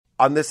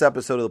On this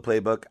episode of The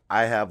Playbook,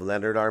 I have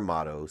Leonard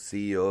Armato,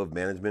 CEO of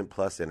Management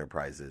Plus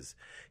Enterprises.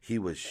 He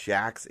was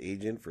Shaq's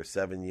agent for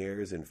 7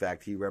 years. In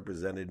fact, he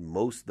represented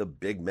most of the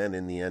big men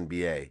in the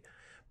NBA.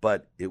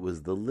 But it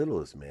was the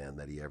littlest man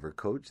that he ever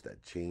coached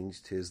that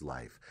changed his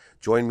life.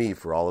 Join me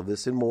for all of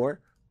this and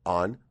more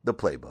on The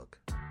Playbook.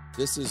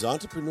 This is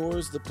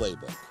Entrepreneurs The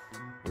Playbook,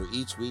 where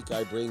each week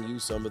I bring you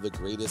some of the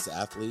greatest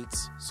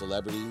athletes,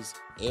 celebrities,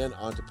 and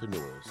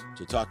entrepreneurs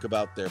to talk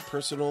about their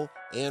personal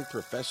and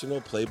professional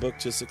playbook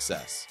to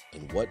success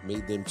and what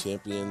made them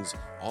champions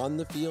on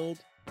the field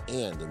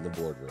and in the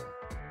boardroom.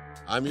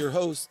 I'm your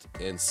host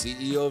and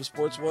CEO of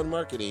Sports One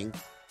Marketing,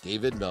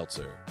 David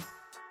Meltzer.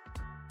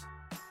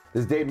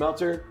 This is Dave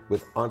Meltzer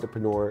with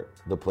Entrepreneur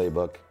The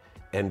Playbook.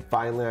 And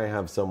finally, I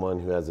have someone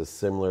who has a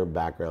similar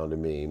background to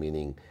me,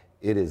 meaning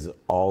it is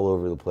all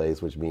over the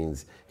place, which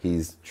means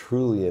he's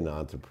truly an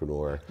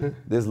entrepreneur.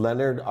 This is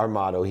Leonard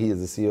Armato. He is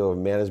the CEO of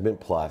Management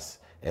Plus,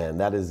 and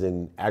that is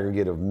an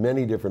aggregate of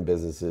many different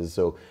businesses.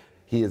 So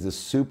he is a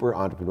super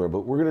entrepreneur.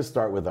 But we're going to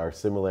start with our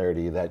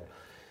similarity that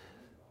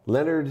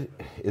Leonard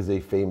is a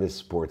famous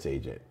sports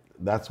agent.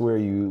 That's where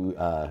you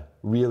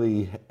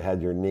really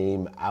had your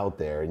name out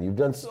there, and you've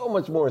done so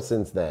much more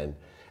since then.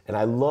 And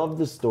I love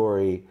the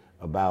story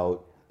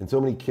about, and so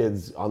many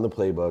kids on the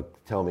playbook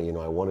tell me,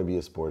 I want to be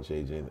a sports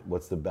agent.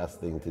 What's the best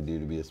thing to do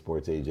to be a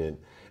sports agent?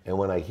 And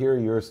when I hear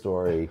your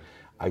story,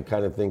 I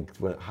kind of think,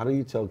 how do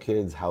you tell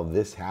kids how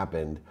this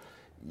happened?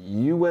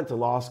 You went to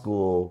law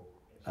school,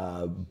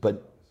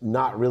 but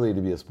not really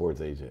to be a sports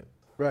agent.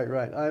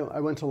 Right. I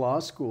went to law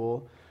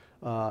school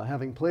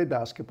having played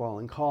basketball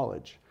in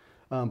college,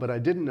 but I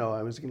didn't know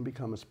I was going to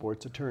become a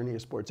sports attorney, a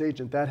sports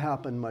agent. That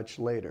happened much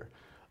later.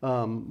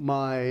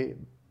 My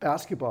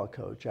basketball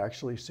coach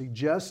actually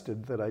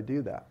suggested that I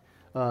do that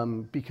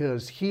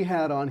because he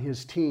had on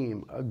his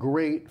team a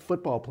great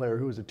football player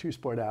who was a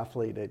two-sport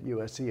athlete at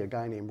USC, a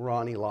guy named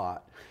Ronnie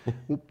Lott,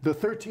 the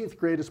 13th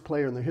greatest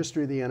player in the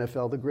history of the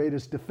NFL, the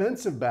greatest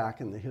defensive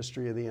back in the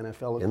history of the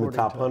NFL. In the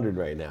top 100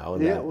 right now.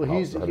 Yeah, well,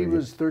 he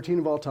was 13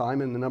 of all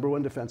time and the number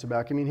one defensive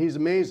back. I mean, he's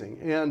amazing.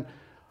 And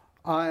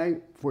I,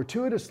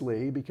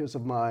 fortuitously, because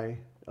of my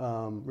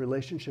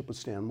relationship with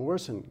Stan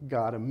Morrison,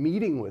 got a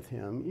meeting with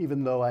him,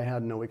 even though I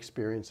had no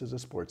experience as a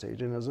sports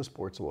agent, as a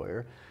sports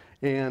lawyer.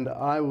 And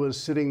I was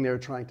sitting there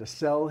trying to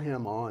sell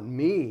him on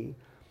me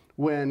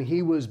when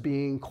he was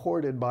being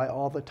courted by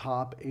all the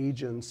top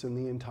agents in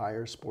the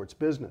entire sports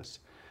business.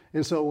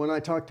 And so when I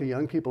talk to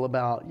young people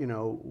about,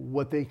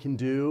 what they can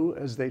do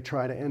as they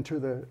try to enter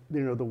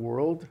the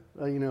world,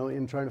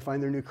 in trying to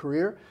find their new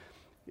career,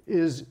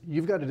 is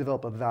you've got to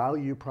develop a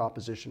value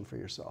proposition for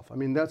yourself. I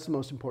mean, that's the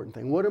most important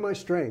thing. What are my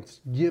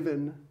strengths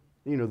given,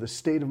 the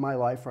state of my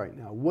life right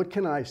now? What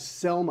can I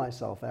sell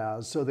myself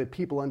as so that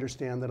people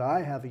understand that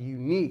I have a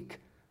unique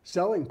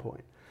selling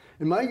point?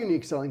 And my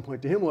unique selling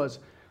point to him was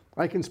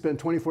I can spend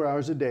 24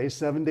 hours a day,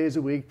 7 days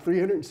a week,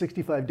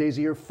 365 days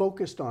a year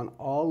focused on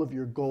all of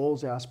your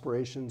goals,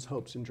 aspirations,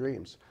 hopes, and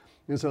dreams.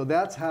 And so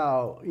that's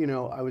how,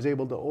 I was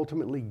able to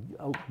ultimately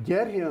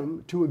get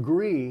him to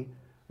agree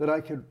that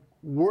I could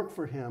work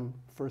for him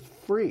for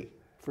free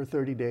for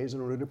 30 days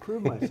in order to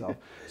prove myself.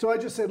 So I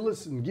just said,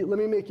 listen, let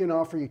me make you an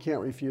offer you can't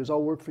refuse.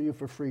 I'll work for you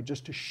for free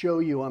just to show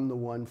you I'm the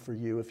one for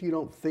you. If you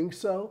don't think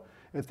so,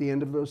 at the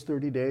end of those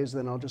 30 days,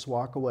 then I'll just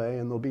walk away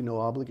and there'll be no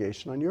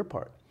obligation on your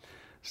part.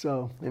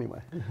 So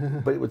anyway.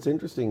 But what's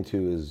interesting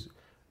too is,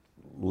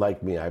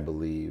 like me, I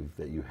believe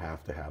that you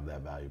have to have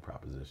that value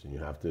proposition. You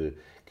have to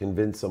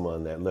convince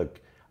someone that, look,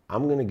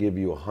 I'm going to give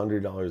you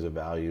 $100 of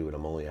value and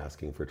I'm only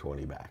asking for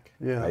 20 back.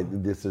 Yeah.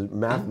 This is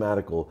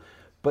mathematical,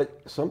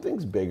 but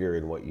something's bigger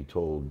in what you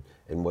told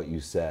and what you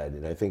said,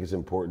 and I think it's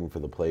important for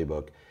the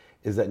playbook,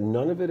 is that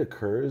none of it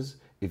occurs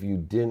if you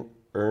didn't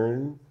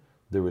earn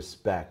the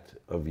respect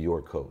of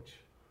your coach.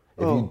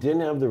 If you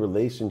didn't have the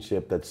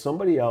relationship that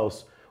somebody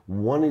else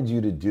wanted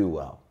you to do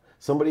well,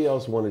 somebody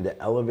else wanted to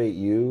elevate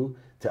you,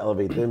 to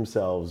elevate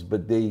themselves,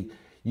 but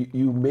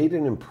you made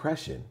an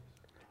impression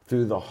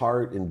through the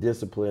heart and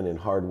discipline and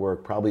hard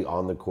work, probably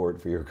on the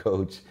court for your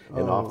coach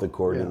and off the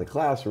court in the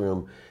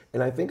classroom.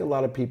 And I think a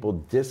lot of people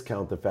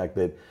discount the fact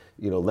that,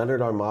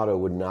 Leonard Armato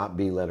would not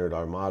be Leonard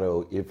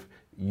Armato if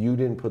you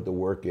didn't put the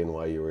work in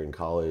while you were in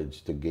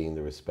college to gain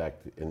the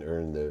respect and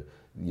earn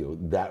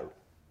that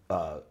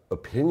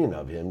opinion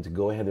of him to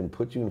go ahead and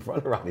put you in front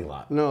of Ronnie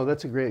Lott. No,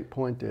 that's a great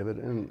point, David.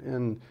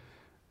 And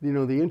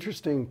the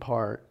interesting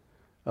part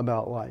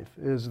about life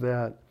is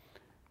that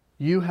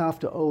you have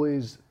to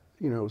always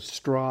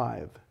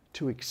strive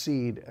to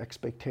exceed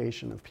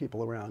expectation of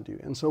people around you.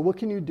 And so what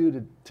can you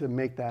do to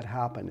make that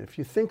happen? If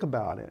you think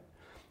about it,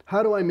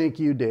 how do I make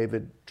you,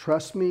 David,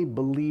 trust me,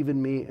 believe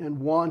in me, and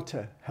want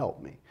to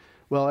help me?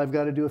 Well, I've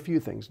got to do a few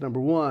things. Number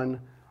one,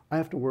 I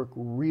have to work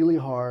really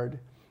hard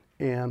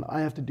and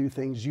I have to do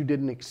things you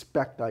didn't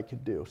expect I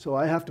could do. So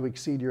I have to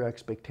exceed your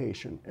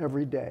expectation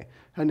every day.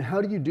 And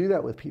how do you do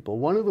that with people?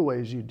 One of the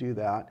ways you do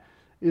that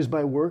is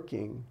by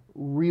working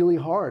really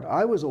hard.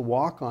 I was a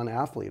walk-on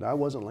athlete. I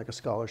wasn't like a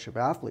scholarship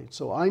athlete.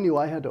 So I knew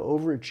I had to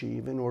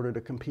overachieve in order to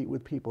compete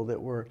with people that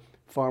were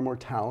far more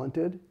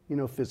talented,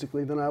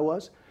 physically than I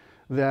was,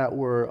 that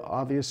were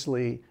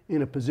obviously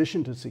in a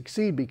position to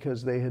succeed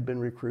because they had been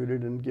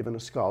recruited and given a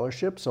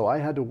scholarship. So I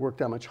had to work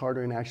that much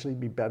harder and actually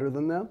be better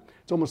than them.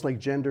 It's almost like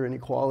gender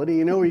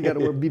inequality, where you got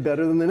to be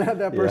better than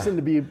that person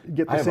to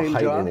get the same job. I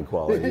have a height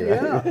inequality.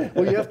 Yeah,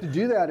 well, you have to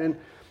do that. And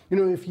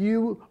if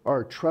you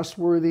are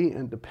trustworthy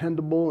and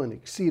dependable and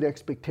exceed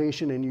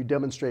expectation and you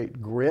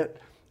demonstrate grit,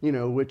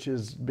 which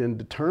has been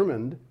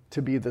determined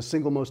to be the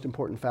single most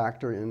important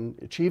factor in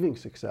achieving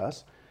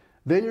success,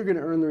 then you're going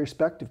to earn the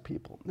respect of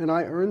people. And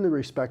I earned the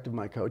respect of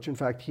my coach. In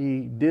fact, he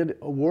did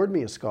award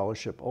me a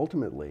scholarship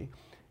ultimately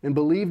and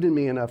believed in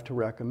me enough to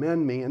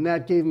recommend me. And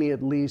that gave me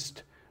at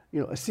least,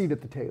 a seat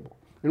at the table.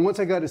 And once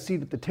I got a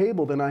seat at the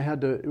table, then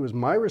it was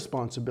my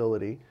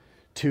responsibility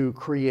to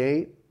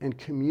create and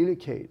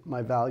communicate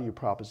my value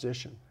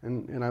proposition.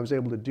 And I was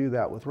able to do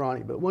that with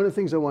Ronnie. But one of the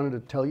things I wanted to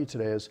tell you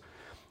today is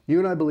you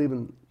and I believe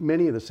in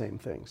many of the same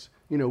things.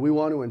 We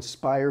want to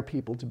inspire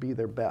people to be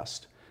their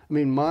best. I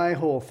mean, my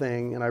whole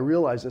thing, and I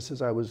realized this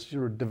as I was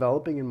sort of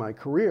developing in my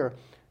career,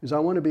 is I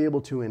want to be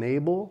able to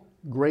enable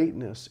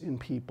greatness in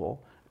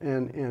people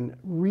and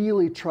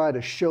really try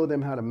to show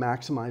them how to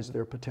maximize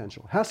their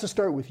potential. It has to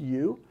start with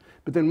you,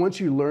 but then once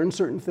you learn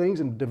certain things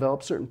and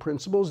develop certain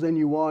principles, then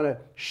you want to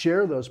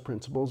share those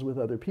principles with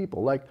other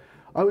people. Like,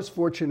 I was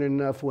fortunate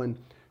enough when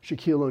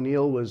Shaquille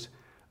O'Neal was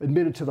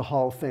admitted to the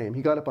Hall of Fame.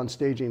 He got up on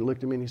stage and he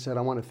looked at me and he said,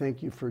 "I want to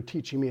thank you for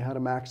teaching me how to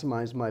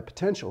maximize my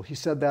potential." He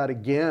said that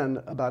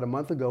again about a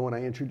month ago when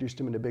I introduced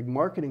him at a big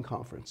marketing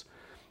conference.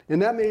 And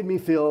that made me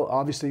feel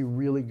obviously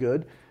really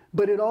good,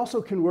 but it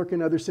also can work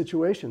in other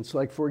situations.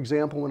 Like, for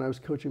example, when I was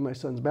coaching my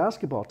son's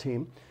basketball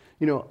team,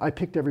 I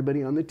picked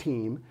everybody on the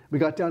team. We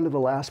got down to the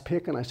last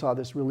pick and I saw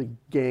this really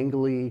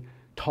gangly,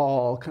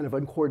 tall, kind of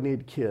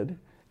uncoordinated kid,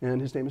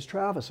 and his name is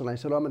Travis. And I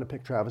said, "I'm going to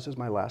pick Travis as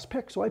my last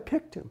pick." So I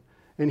picked him.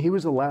 And he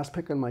was the last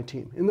pick on my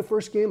team. In the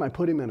first game, I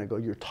put him in. I go,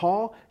 "You're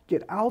tall,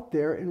 get out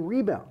there and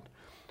rebound."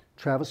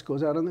 Travis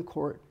goes out on the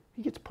court.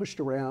 He gets pushed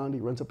around.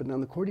 He runs up and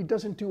down the court. He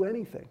doesn't do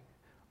anything.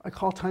 I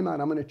call timeout.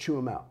 I'm going to chew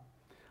him out.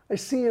 I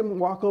see him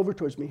walk over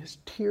towards me. His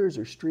tears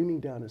are streaming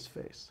down his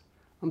face.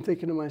 I'm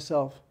thinking to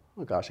myself,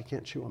 oh gosh, I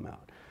can't chew him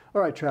out.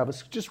 All right,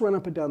 Travis, just run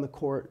up and down the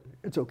court.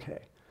 It's okay.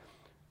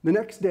 The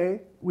next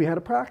day, we had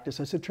a practice.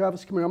 I said,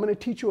 "Travis, come here. I'm going to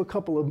teach you a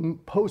couple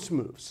of post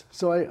moves."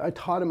 So I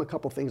taught him a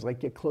couple things like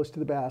get close to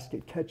the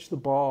basket, catch the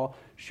ball,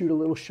 shoot a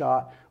little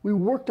shot. We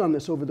worked on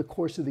this over the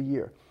course of the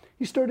year.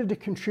 He started to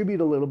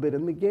contribute a little bit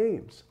in the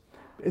games.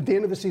 At the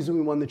end of the season,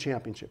 we won the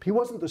championship. He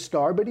wasn't the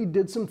star, but he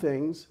did some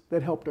things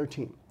that helped our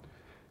team.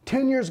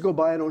 10 years go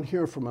by, I don't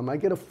hear from him. I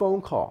get a phone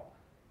call.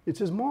 It's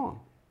his mom.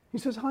 He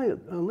says, "Hi,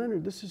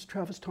 Leonard, this is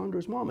Travis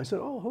Tondor's mom." I said,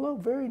 "Oh, hello,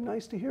 very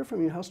nice to hear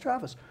from you. How's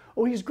Travis?"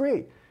 "Oh, he's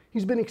great.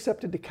 He's been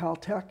accepted to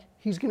Caltech.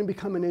 He's going to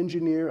become an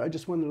engineer. I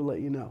just wanted to let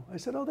you know." I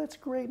said, "Oh, that's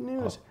great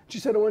news." She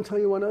said, "I want to tell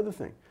you one other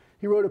thing.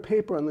 He wrote a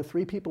paper on the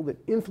 3 people that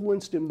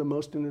influenced him the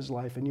most in his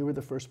life, and you were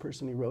the first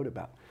person he wrote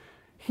about.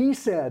 He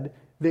said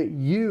that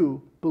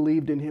you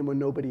believed in him when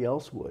nobody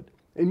else would,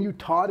 and you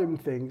taught him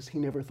things he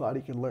never thought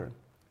he could learn."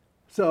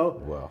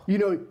 So, wow. You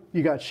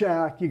got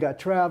Shaq, you got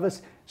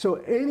Travis. So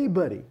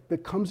anybody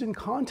that comes in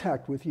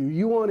contact with you,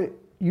 you want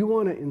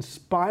to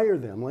inspire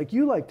them, like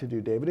you like to do,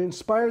 David,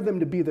 inspire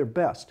them to be their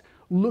best.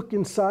 Look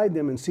inside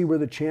them and see where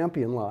the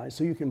champion lies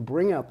so you can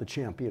bring out the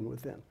champion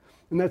within.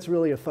 And that's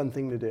really a fun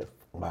thing to do.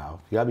 Wow.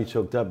 You got me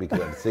choked up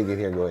because I'm sitting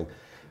here going,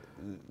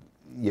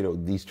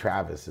 these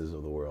Travises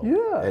of the world.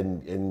 Yeah.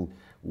 And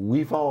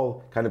we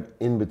fall kind of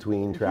in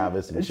between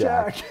Travis and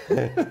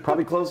Shaq.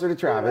 Probably closer to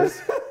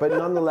Travis, but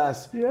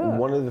nonetheless,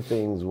 one of the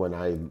things when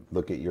I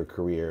look at your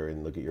career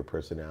and look at your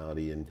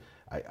personality and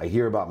I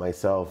hear about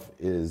myself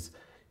is,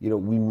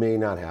 we may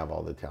not have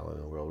all the talent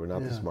in the world. We're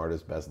not the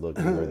smartest, best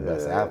looking, or the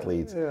best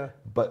athletes,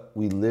 but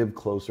we live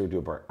closer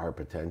to our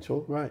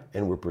potential, right?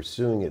 And we're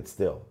pursuing it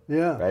still.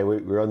 Yeah. Right?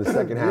 We're on the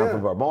second half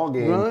of our ball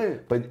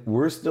game, but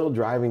we're still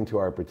driving to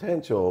our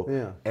potential.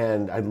 Yeah.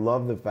 And I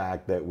love the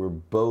fact that we're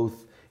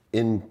both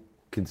in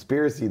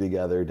conspiracy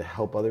together to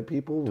help other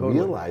people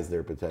realize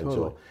their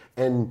potential.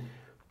 And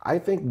I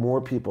think more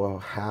people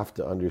have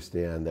to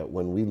understand that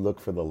when we look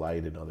for the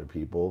light in other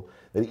people,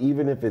 that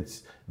even if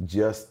it's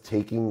just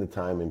taking the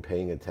time and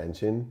paying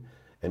attention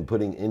and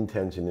putting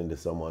intention into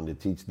someone to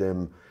teach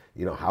them,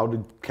 how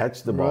to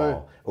catch the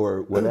ball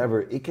or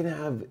whatever, it can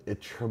have a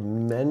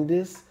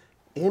tremendous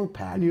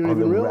impact on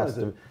the rest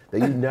of it that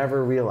you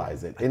never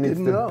realize it. And it's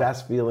the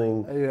best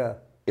feeling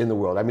in the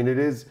world. I mean, it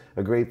is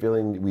a great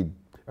feeling. We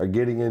are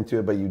getting into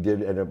it, but you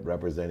did end up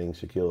representing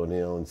Shaquille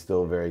O'Neal and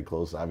still very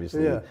close,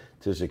 obviously,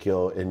 to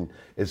Shaquille. And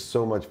it's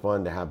so much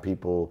fun to have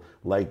people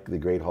like the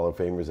great Hall of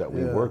Famers that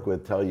we work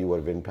with tell you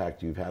what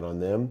impact you've had on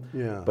them.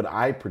 Yeah. But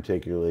I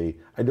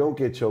don't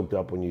get choked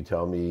up when you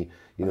tell me,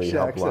 you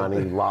helped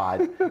Lonnie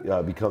Lott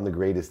become the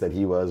greatest that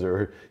he was.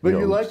 But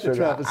you like the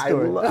Travis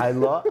story. I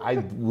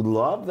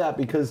love that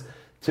because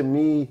to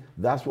me,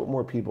 that's what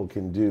more people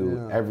can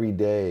do every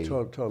day.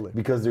 Totally.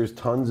 Because there's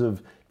tons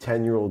of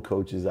 10-year-old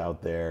coaches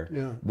out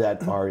there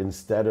that are,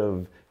 instead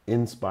of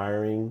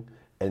inspiring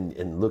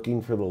and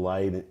looking for the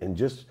light and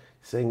just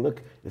saying,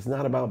 look, it's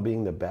not about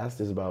being the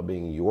best, it's about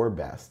being your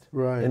best.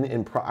 Right.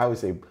 And I would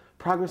say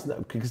progress,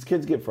 because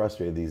kids get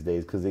frustrated these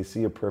days because they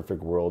see a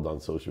perfect world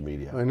on social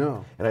media. I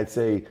know. And I'd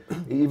say,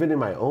 even in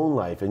my own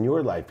life, in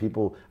your life,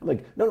 people, I'm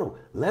like, no,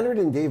 Leonard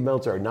and Dave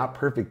Meltzer are not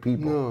perfect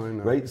people. No, I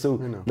know. Right?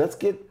 So I know. let's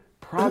get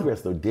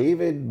progress, though.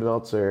 David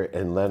Meltzer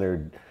and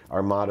Leonard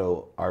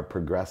Armato are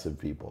progressive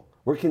people.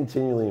 We're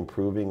continually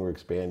improving, we're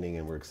expanding,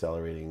 and we're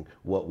accelerating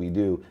what we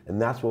do.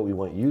 And that's what we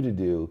want you to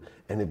do.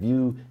 And if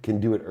you can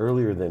do it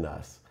earlier than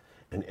us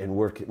and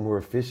work more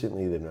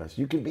efficiently than us,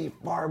 you can be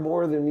far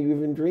more than you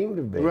even dreamed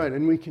of being. Right,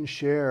 and we can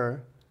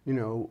share,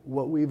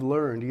 what we've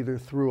learned either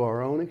through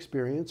our own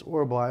experience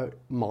or by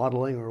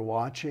modeling or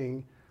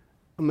watching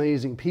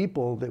amazing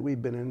people that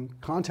we've been in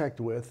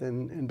contact with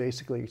and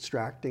basically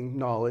extracting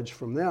knowledge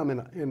from them.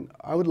 And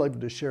I would like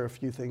to share a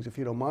few things if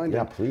you don't mind.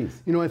 Yeah,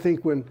 please. I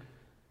think when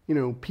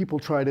people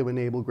try to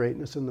enable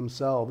greatness in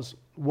themselves,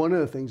 one of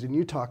the things, and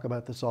you talk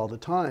about this all the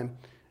time,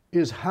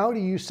 is how do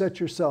you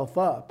set yourself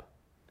up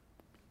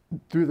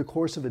through the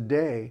course of a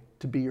day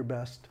to be your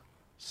best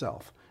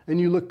self? And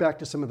you look back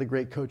to some of the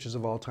great coaches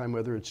of all time,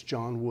 whether it's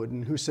John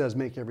Wooden, who says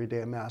make every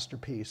day a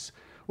masterpiece,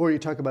 or you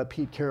talk about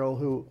Pete Carroll,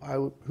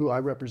 who I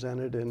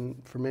represented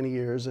for many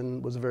years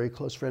and was a very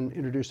close friend,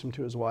 introduced him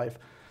to his wife.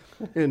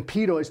 And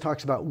Pete always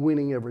talks about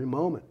winning every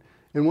moment.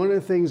 And one of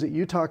the things that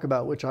you talk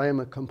about, which I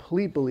am a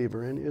complete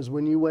believer in, is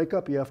when you wake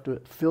up, you have to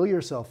fill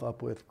yourself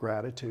up with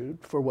gratitude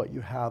for what you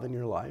have in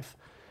your life.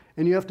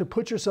 And you have to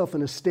put yourself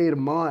in a state of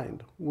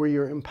mind where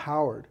you're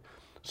empowered,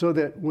 so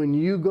that when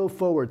you go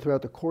forward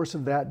throughout the course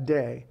of that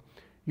day,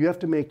 you have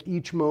to make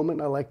each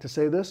moment, I like to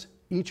say this,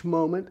 each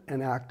moment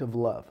an act of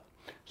love.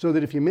 So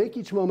that if you make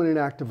each moment an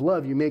act of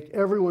love, you make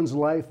everyone's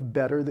life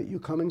better that you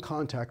come in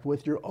contact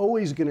with. You're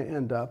always going to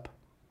end up,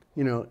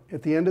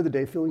 at the end of the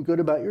day, feeling good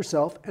about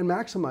yourself and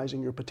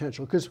maximizing your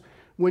potential. Because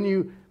when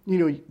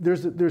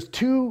there's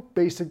two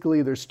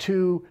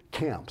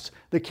camps: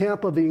 the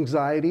camp of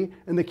anxiety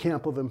and the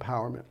camp of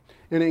empowerment.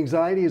 And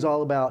anxiety is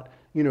all about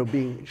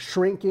being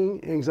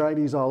shrinking.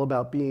 Anxiety is all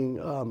about being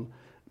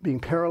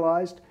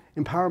paralyzed.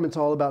 Empowerment's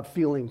all about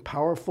feeling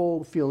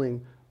powerful,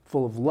 feeling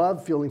full of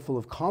love, feeling full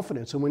of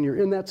confidence. And when you're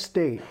in that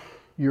state,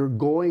 you're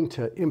going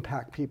to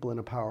impact people in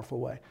a powerful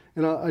way.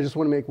 And I just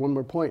want to make one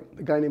more point.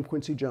 A guy named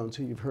Quincy Jones,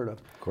 who you've heard of.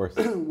 Of course.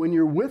 When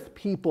you're with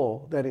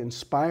people that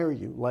inspire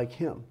you, like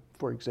him,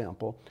 for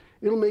example,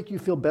 it'll make you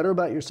feel better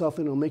about yourself,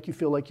 and it'll make you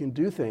feel like you can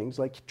do things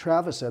like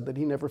Travis said that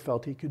he never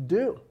felt he could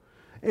do.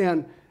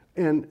 And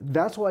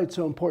that's why it's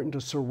so important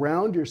to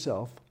surround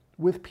yourself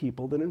with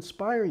people that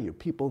inspire you,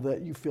 people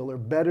that you feel are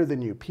better than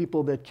you,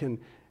 people that can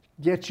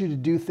get you to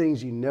do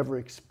things you never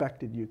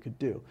expected you could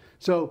do.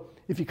 So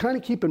if you kind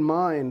of keep in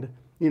mind,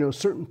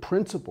 certain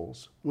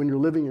principles when you're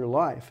living your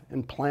life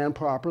and plan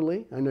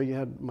properly. I know you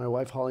had my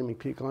wife Holly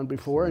McPeak on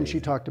before, and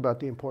she talked about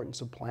the importance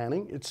of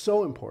planning. It's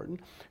so important.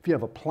 If you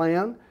have a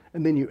plan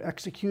and then you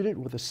execute it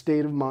with a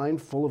state of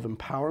mind full of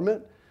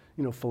empowerment,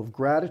 full of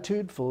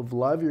gratitude, full of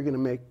love, you're going to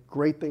make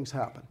great things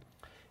happen.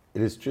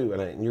 It is true,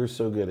 and you're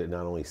so good at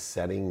not only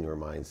setting your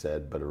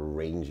mindset, but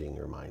arranging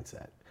your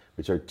mindset,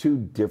 which are two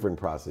different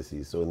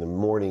processes. So in the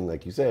morning,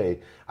 like you say,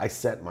 I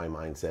set my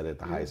mindset at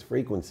the highest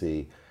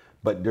frequency,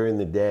 but during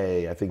the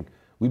day, I think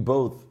we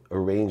both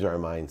arrange our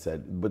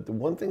mindset. But the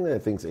one thing that I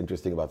think is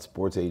interesting about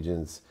sports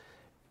agents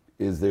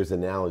is there's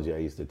an analogy I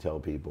used to tell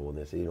people when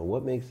they say,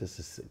 what makes us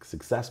a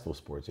successful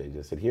sports agent?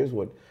 I said, here's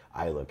what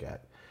I look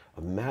at.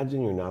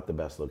 Imagine you're not the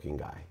best looking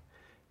guy,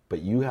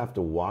 but you have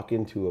to walk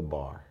into a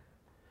bar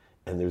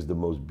and there's the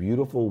most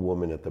beautiful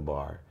woman at the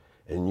bar.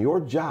 And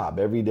your job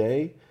every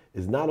day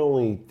is not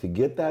only to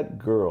get that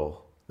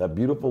girl, that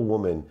beautiful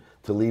woman,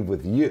 to leave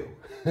with you,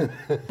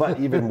 but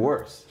even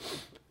worse.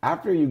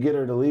 After you get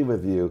her to leave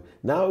with you,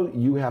 now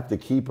you have to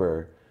keep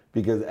her,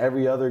 because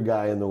every other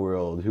guy in the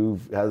world who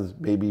has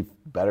maybe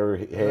better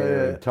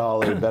hair,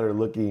 taller, better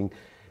looking,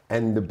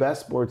 and the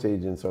best sports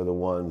agents are the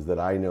ones that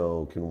I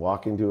know can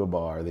walk into a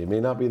bar. They may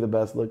not be the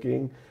best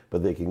looking,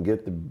 but they can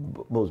get the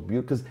most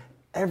beautiful, because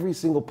every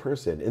single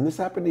person, and this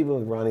happened even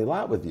with Ronnie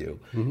Lott with you,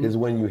 is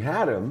when you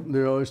had him,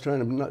 they're always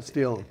trying to not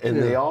steal him.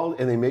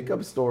 And they make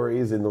up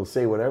stories and they'll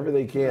say whatever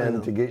they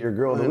can to get your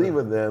girl to leave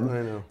with them.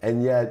 I know.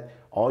 And yet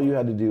all you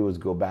had to do was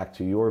go back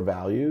to your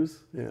values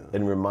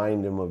and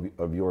remind them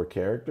of your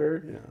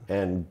character. Yeah.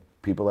 And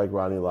people like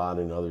Ronnie Lott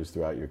and others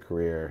throughout your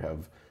career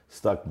have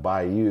stuck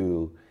by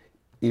you,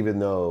 even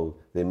though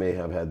they may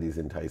have had these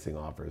enticing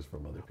offers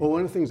from other people. Well,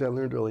 one of the things I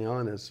learned early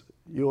on is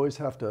you always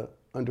have to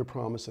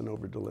under-promise and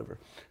over-deliver.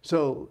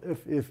 So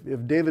if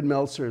David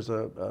Meltzer is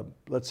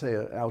let's say,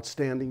 an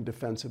outstanding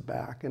defensive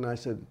back, and I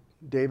said,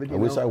 David, I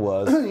wish I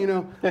was.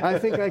 I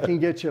think I can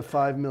get you a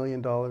 $5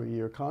 million a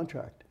year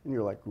contract. And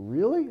you're like,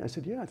 really? I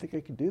said, yeah, I think I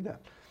could do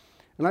that.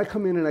 And I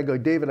come in and I go,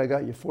 David, I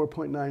got you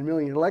 $4.9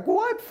 million. You're like,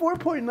 what?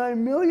 $4.9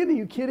 million? Are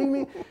you kidding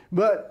me?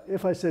 But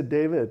if I said,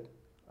 David,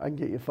 I can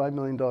get you a $5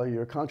 million a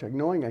year contract,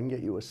 knowing I can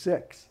get you a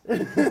 $6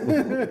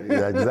 million.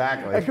 Yeah,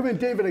 exactly. I come in,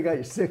 David, I got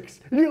you $6 million.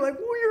 And you're like,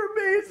 well, you're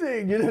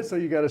amazing. So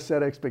you got to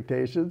set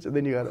expectations, and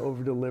then you got to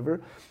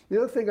over-deliver. The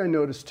other thing I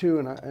noticed too,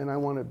 and I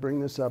want to bring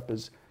this up,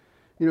 is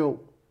You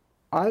know,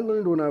 I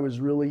learned when I was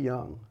really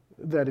young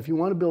that if you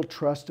want to build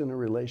trust in a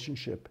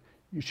relationship,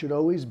 you should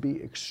always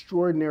be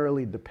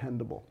extraordinarily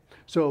dependable.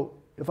 So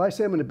if I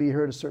say I'm going to be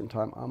here at a certain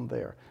time, I'm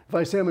there. If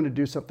I say I'm going to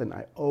do something,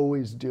 I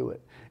always do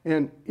it.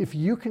 And if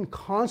you can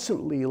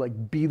constantly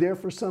like be there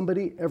for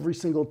somebody every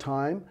single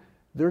time,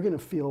 they're going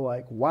to feel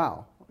like,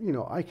 wow, you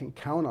know, I can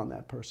count on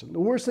that person. The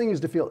worst thing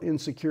is to feel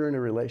insecure in a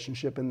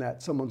relationship and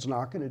that someone's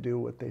not going to do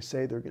what they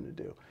say they're going to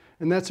do.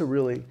 And that's a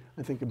really,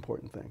 I think,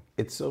 important thing.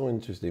 It's so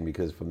interesting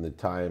because from the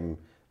time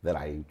that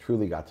I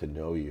truly got to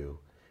know you,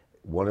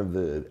 one of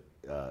the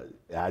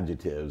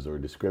adjectives or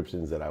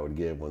descriptions that I would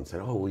give when said,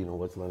 oh, you know,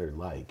 what's Leonard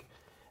like?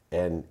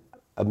 And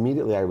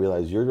immediately I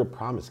realized you're a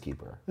promise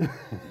keeper.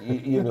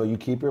 you know, you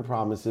keep your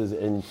promises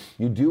and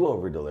you do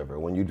over deliver.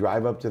 When you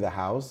drive up to the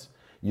house,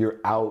 you're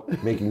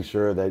out making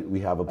sure that we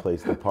have a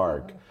place to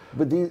park.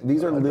 But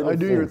these are little things. I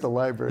knew you were at the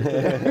library.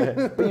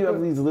 But you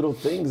have these little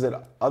things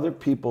that other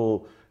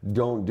people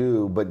don't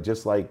do, but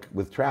just like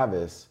with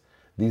Travis,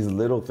 these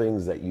little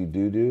things that you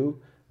do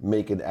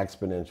make an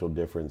exponential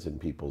difference in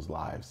people's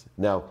lives.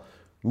 Now,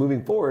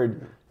 moving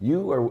forward,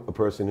 you are a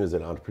person who's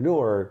an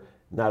entrepreneur,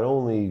 not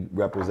only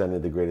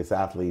represented the greatest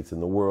athletes in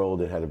the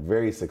world and had a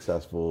very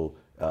successful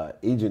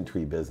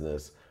agentry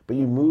business, but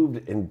you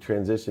moved and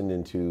transitioned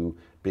into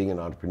being an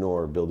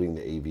entrepreneur, building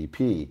the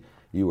AVP.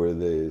 You were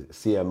the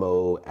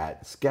CMO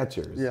at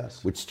Skechers,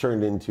 yes, which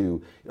turned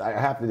into, I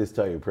have to just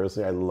tell you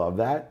personally, I love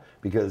that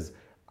because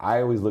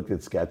I always looked at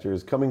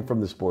Skechers coming from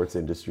the sports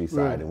industry side,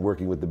 right, and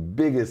working with the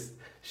biggest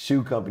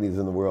shoe companies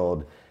in the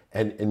world.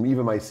 And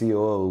even my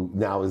COO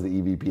now is the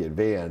EVP at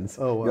Vans.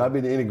 Oh, wow. You know, I've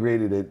been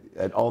integrated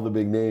at all the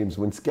big names.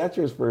 When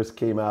Skechers first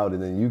came out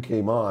and then you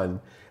came on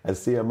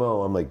as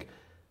CMO, I'm like,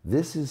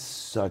 this is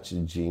such a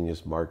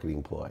genius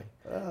marketing ploy,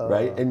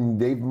 right? And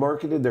they've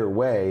marketed their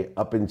way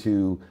up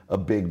into a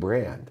big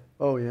brand.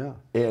 Oh, yeah.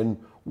 And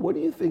what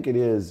do you think it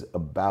is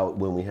about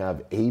when we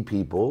have A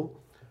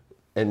people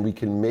and we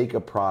can make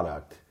a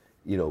product,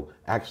 you know,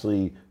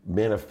 actually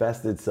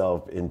manifest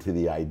itself into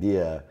the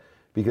idea?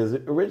 Because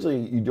originally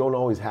you don't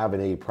always have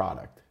an A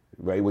product,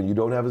 right? When you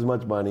don't have as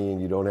much money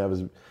and you don't have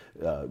as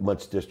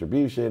much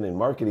distribution and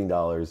marketing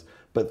dollars,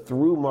 but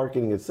through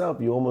marketing itself,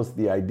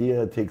 the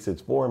idea takes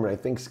its form. And I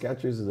think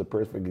Skechers is a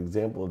perfect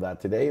example of that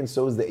today. And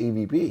so is the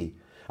AVP.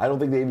 I don't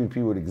think the AVP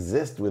would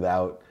exist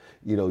without,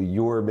 you know,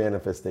 your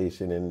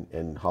manifestation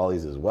and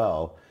Holly's as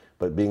well,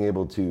 but being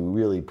able to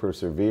really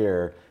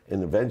persevere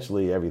and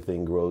eventually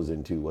everything grows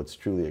into what's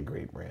truly a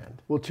great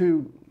brand. Well,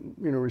 two,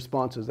 you know,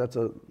 responses. That's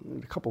a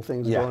couple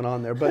things going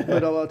on there. But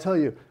I'll tell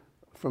you,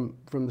 from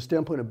the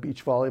standpoint of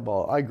beach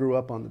volleyball, I grew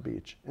up on the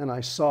beach and I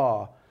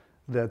saw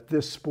that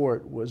this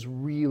sport was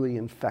really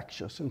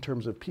infectious in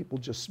terms of people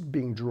just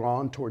being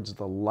drawn towards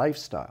the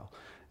lifestyle.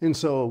 And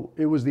so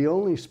it was the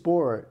only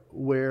sport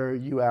where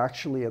you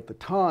actually at the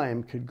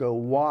time could go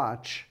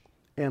watch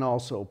and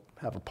also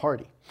have a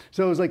party.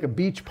 So it was like a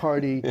beach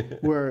party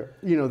where,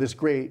 you know, this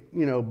great,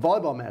 you know,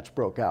 volleyball match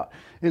broke out.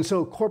 And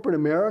so corporate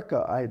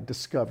America, I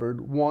discovered,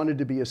 wanted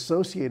to be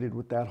associated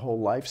with that whole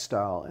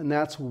lifestyle. And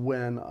that's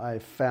when I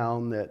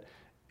found that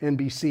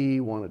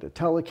NBC wanted to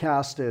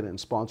telecast it and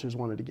sponsors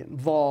wanted to get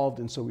involved.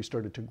 And so we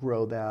started to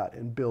grow that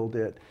and build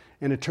it.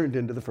 And it turned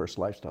into the first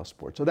lifestyle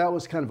sport. So that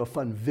was kind of a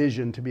fun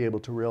vision to be able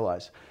to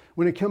realize.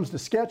 When it comes to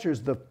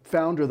Skechers, the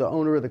founder, the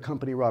owner of the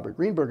company, Robert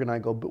Greenberg, and I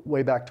go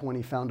way back to when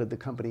he founded the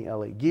company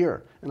LA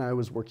Gear. And I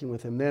was working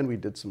with him then. We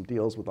did some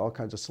deals with all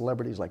kinds of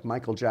celebrities like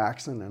Michael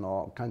Jackson and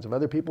all kinds of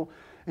other people.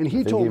 And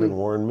he told me, even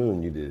Warren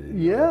Moon, you did it.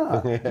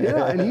 Yeah,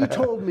 yeah. And he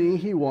told me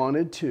he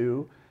wanted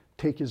to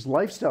take his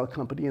lifestyle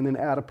company and then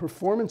add a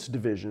performance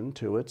division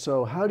to it.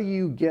 So how do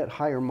you get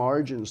higher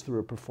margins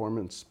through a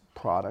performance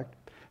product?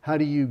 How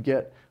do you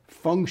get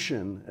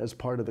function as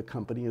part of the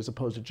company as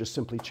opposed to just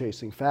simply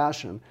chasing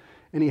fashion?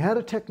 And he had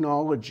a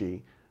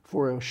technology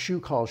for a shoe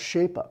called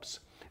Shape-Ups.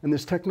 And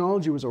this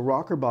technology was a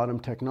rocker bottom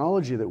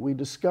technology that we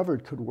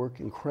discovered could work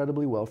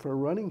incredibly well for a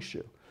running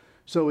shoe.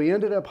 So we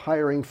ended up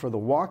hiring for the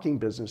walking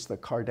business, the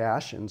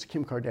Kardashians.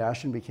 Kim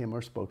Kardashian became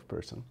our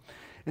spokesperson.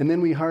 And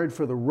then we hired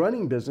for the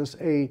running business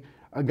a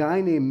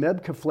guy named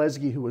Meb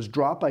Keflezighi who was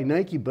dropped by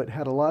Nike but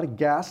had a lot of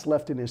gas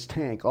left in his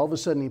tank. All of a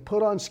sudden he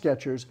put on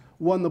Skechers,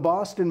 won the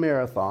Boston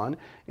Marathon,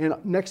 and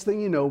next thing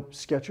you know,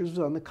 Skechers was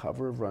on the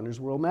cover of Runner's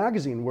World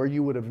magazine, where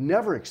you would have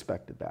never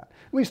expected that.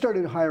 We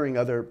started hiring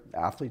other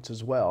athletes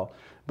as well,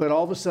 but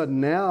all of a sudden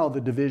now the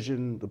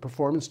division, the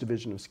performance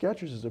division of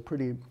Skechers is a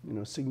pretty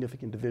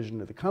significant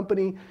division of the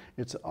company.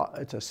 It's a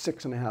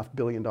 $6.5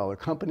 billion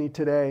company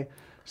today.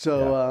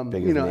 So,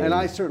 and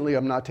I certainly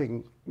am not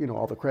taking,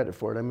 all the credit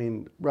for it. I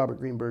mean, Robert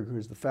Greenberg,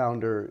 who's the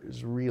founder,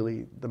 is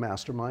really the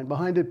mastermind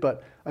behind it,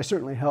 but I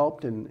certainly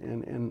helped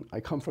and I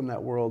come from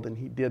that world and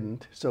he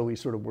didn't. So we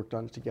sort of worked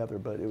on it together,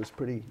 but it was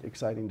pretty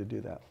exciting to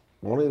do that.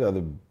 One of the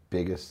other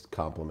biggest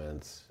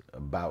compliments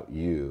about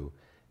you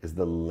is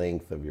the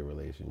length of your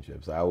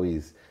relationships. I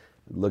always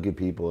look at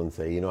people and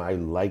say, I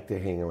like to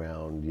hang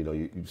around,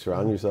 you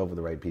surround yourself with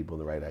the right people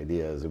and the right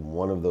ideas. And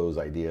one of those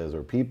ideas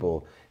or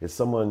people is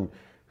someone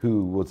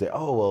who will say,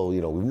 oh, well,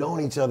 you know, we've known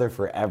each other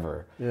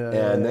forever.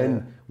 And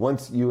then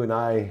once you and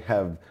I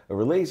have a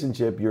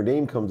relationship, your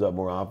name comes up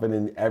more often,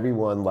 and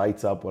everyone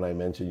lights up when I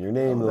mention your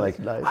name. They're like,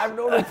 nice. I've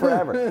known him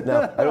forever.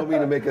 Now, I don't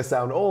mean to make us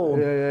sound old,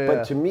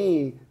 but to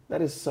me,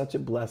 that is such a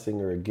blessing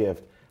or a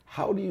gift.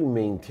 How do you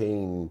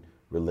maintain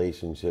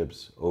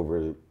relationships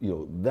over, you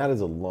know, that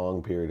is a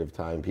long period of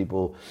time.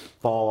 People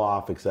fall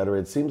off, et cetera.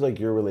 It seems like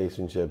your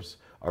relationships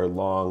are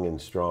long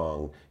and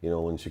strong. You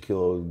know, when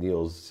Shaquille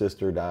O'Neal's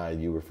sister died,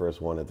 you were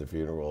first one at the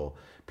funeral.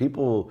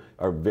 People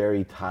are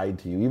very tied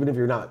to you, even if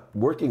you're not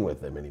working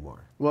with them anymore.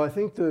 Well, I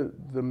think the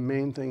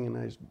main thing,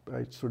 and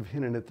I sort of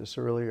hinted at this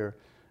earlier,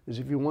 is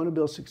if you want to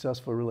build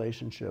successful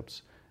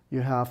relationships,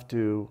 you have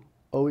to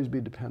always be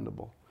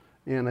dependable.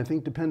 And I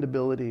think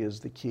dependability is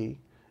the key.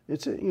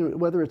 It's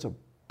whether it's a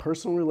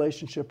personal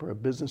relationship or a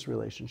business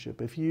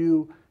relationship, if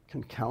you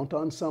can count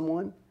on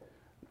someone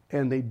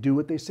and they do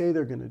what they say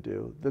they're going to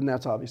do, then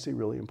that's obviously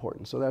really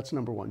important. So that's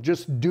number one.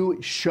 Just do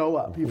it, show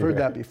up. You've heard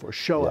that before,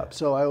 show up.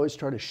 So I always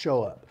try to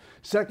show up.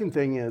 Second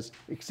thing is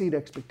exceed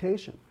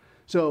expectation.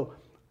 So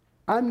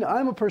I'm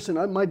a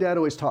person, my dad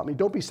always taught me,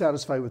 don't be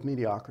satisfied with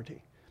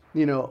mediocrity.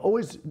 You know,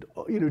 always,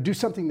 do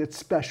something that's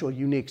special,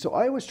 unique. So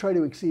I always try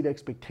to exceed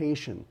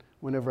expectation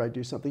whenever I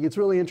do something. It's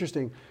really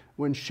interesting.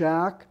 When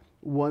Shaq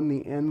won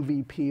the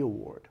MVP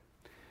award,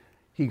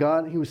 he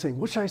was saying,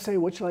 what should I say?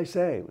 What should I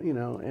say? You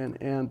know,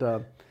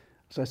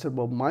 so I said,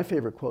 well, my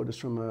favorite quote is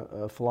from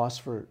a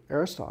philosopher,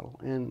 Aristotle,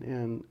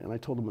 and I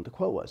told him what the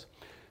quote was.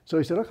 So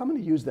he said, okay, I'm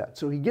going to use that.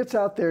 So he gets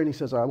out there and he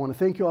says, I want to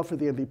thank you all for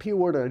the MVP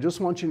award, and I just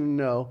want you to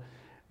know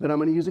that I'm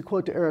going to use a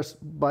quote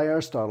by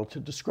Aristotle to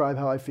describe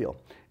how I feel.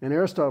 And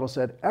Aristotle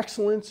said,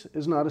 excellence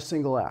is not a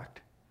single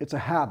act. It's a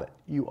habit.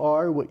 You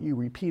are what you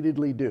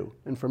repeatedly do.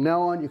 And from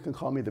now on, you can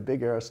call me the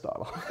big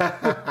Aristotle.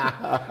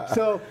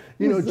 So,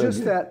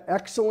 just that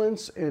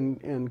excellence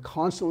and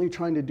constantly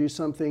trying to do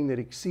something that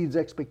exceeds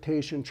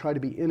expectation, try to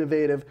be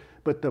innovative,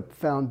 but the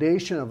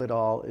foundation of it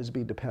all is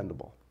be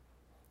dependable.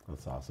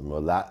 That's awesome.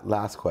 Well,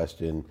 last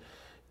question.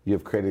 You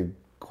have created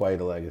quite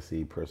a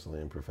legacy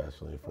personally and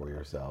professionally for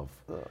yourself.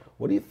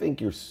 What do you think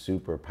your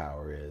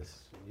superpower is?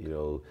 You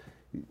know,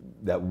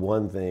 that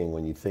one thing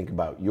when you think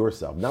about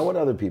yourself, not what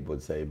other people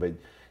would say, but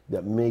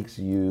that makes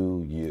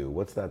you you.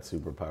 What's that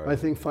superpower? I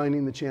think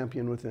finding the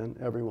champion within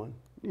everyone.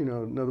 You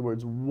know, in other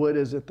words, what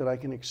is it that I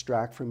can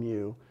extract from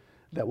you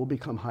that will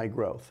become high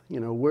growth?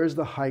 You know, where's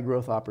the high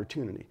growth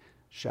opportunity?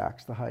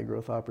 Shaq's the high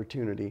growth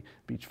opportunity.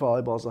 Beach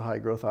volleyball is a high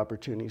growth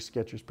opportunity.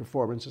 Skechers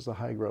Performance is a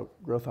high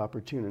growth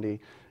opportunity.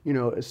 You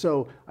know,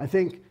 so I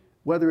think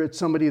whether it's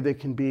somebody that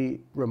can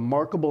be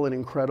remarkable and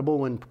incredible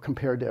when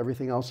compared to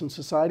everything else in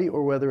society,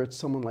 or whether it's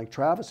someone like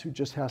Travis who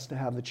just has to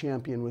have the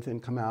champion within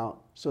come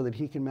out so that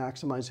he can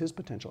maximize his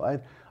potential.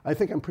 I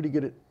think I'm pretty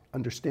good at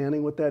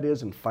understanding what that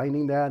is and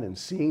finding that and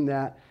seeing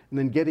that and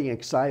then getting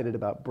excited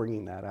about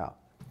bringing that out.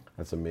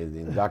 That's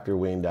amazing. Dr.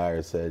 Wayne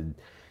Dyer said,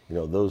 you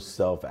know, those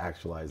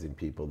self-actualizing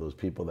people, those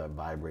people that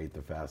vibrate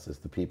the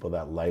fastest, the people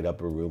that light up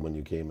a room when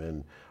you came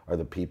in, are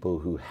the people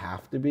who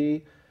have to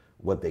be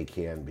what they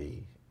can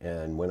be.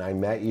 And when I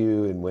met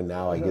you and when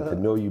now I get to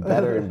know you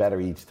better and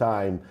better each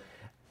time,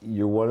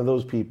 you're one of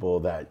those people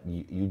that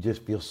you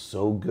just feel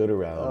so good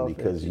around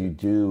because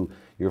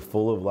you're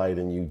full of light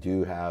and you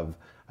do have,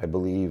 I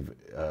believe,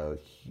 a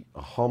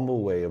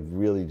humble way of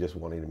really just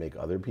wanting to make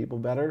other people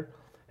better,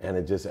 and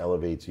it just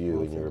elevates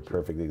you, and you're a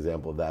perfect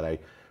example of that. I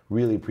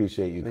really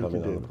appreciate you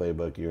coming on the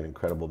Playbook. You're an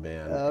incredible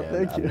man,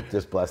 and I'm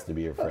just blessed to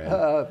be your friend.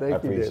 I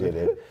appreciate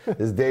it. This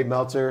is Dave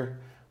Meltzer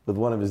with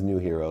one of his new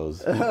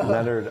heroes,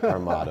 Leonard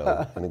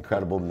Armato, an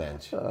incredible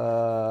mensch.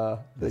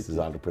 This is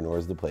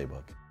Entrepreneurs, the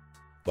Playbook.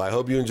 Well, I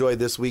hope you enjoyed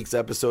this week's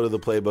episode of The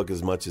Playbook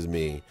as much as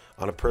me.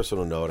 On a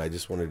personal note, I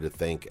just wanted to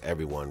thank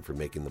everyone for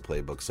making The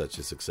Playbook such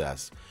a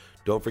success.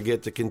 Don't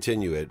forget to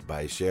continue it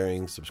by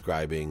sharing,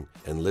 subscribing,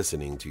 and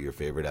listening to your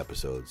favorite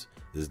episodes.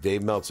 This is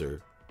Dave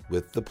Meltzer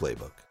with The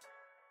Playbook.